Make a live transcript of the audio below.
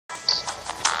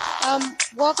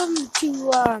Welcome to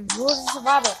Rules of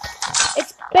Survival.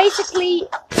 It's basically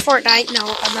Fortnite.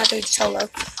 No, I'm not doing solo.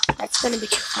 That's gonna be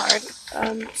too hard.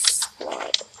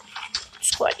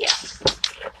 Squad, yeah.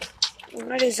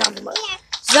 What is zombie mode?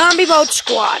 Zombie mode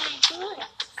squad.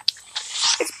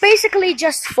 It's basically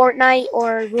just Fortnite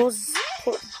or Rules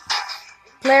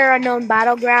Player Unknown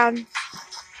Battleground.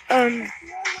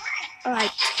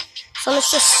 Alright. So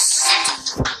let's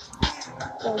just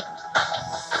go.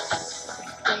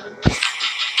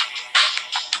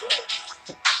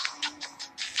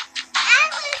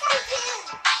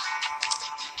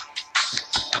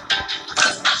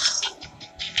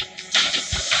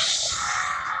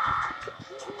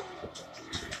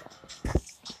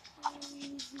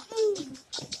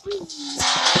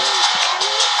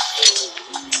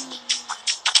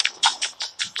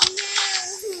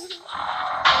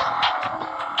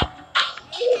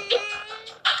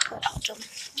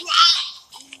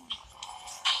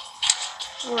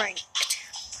 Ranked.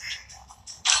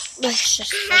 Let's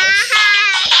just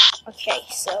finish. Okay,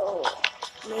 so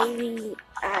maybe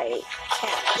I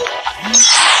can.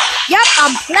 Yep,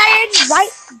 I'm playing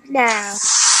right now.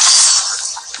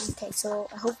 Okay, so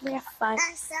hopefully I find.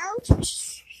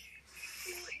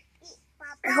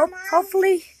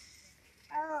 Hopefully.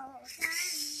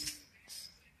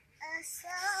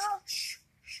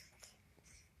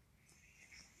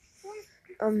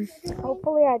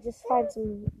 Hopefully I just find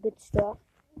some good stuff.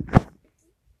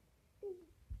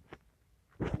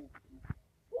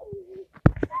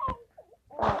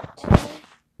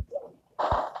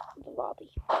 The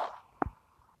lobby.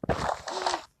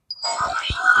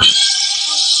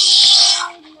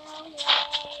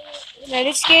 Now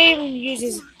this game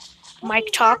uses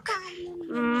mic talk.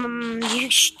 You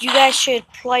guys should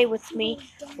play with me.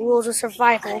 Rules of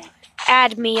Survival.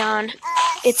 Add me on.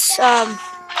 It's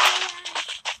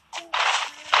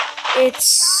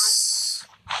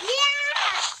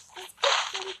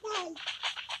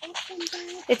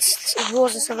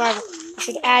Rules of Survival. You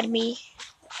should add me.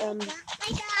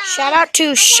 Shout out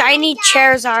to Shiny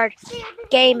Charizard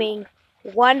Gaming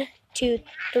 1, 2,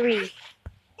 3.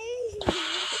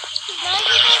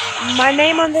 My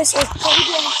name on this is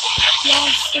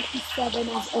Playground57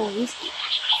 as always.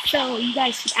 So you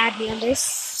guys should add me on this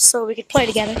so we can play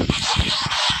together.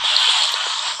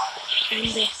 And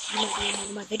this is one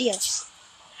of my videos.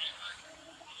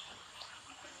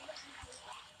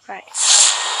 Right.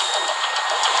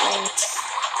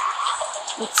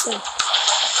 Let's see.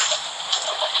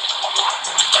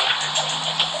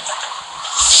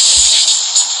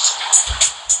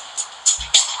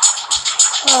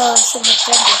 Oh, I should have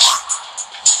done this.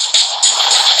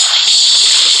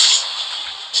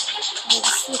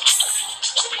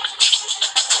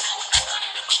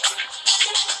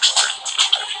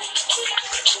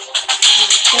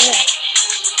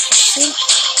 See?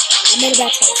 I made a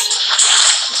bad choice.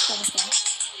 Let's try this guy.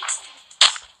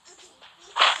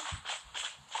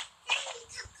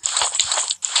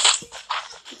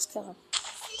 Let's kill him.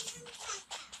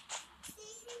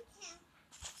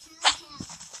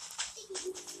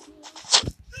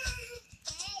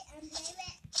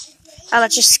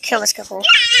 Let's just kill this couple.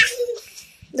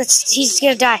 He's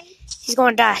gonna die. He's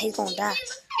gonna die. He's gonna die.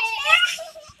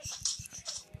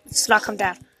 Let's knock him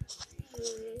down.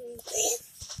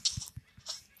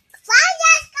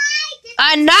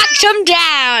 I knocked him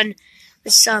down.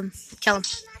 Let's kill him.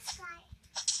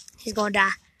 He's gonna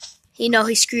die.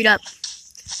 He screwed up.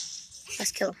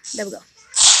 Let's kill him. There we go.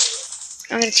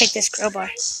 I'm gonna take this crowbar.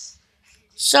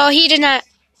 So he did not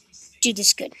do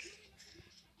this good.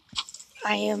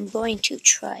 I am going to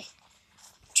try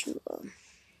to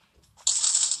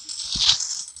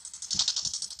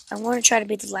I want to try to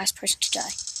be the last person to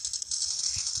die.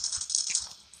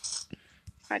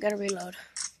 I gotta reload.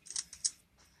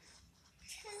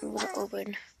 I'm gonna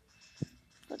open.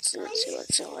 Let's see,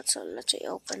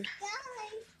 open.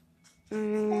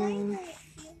 No,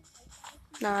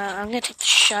 I'm gonna take the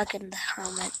shotgun, the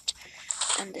helmet,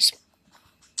 and this.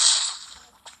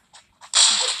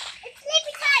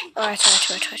 Oh, right.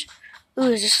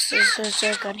 Ooh, is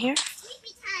there a gun here?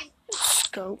 Let's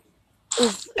go.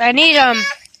 Ooh, I need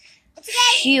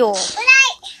fuel.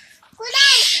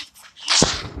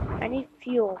 I need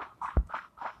fuel.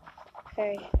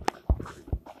 Okay.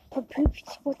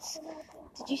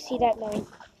 Did you see that line?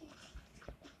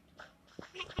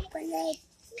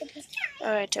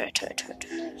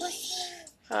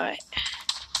 Alright.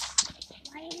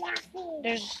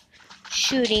 There's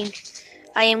shooting.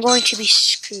 I am going to be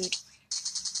screwed.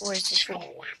 Where is this ring?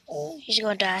 He's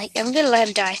gonna die. I'm gonna let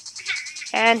him die.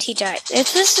 And he died.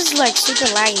 This is like super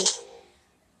laggy.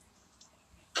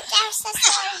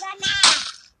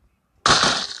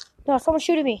 No, someone's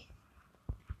shooting me.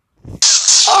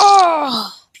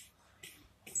 Oh!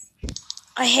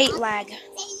 I hate lag.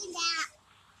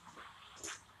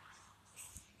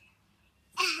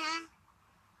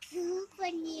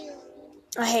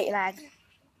 I hate lag.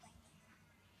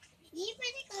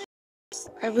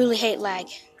 I really hate lag.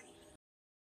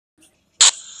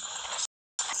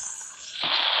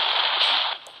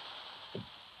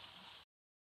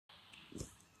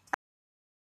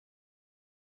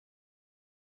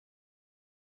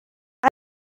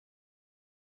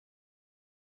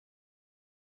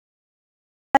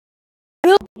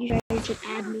 You guys should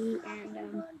add me,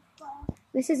 and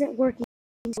this isn't working,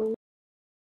 so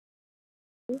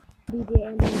be the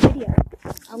end of the video.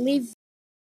 I'll leave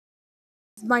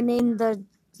my name, the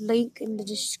link in the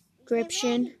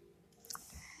description,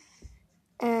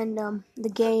 and the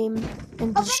game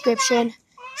in the description.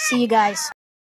 See you guys.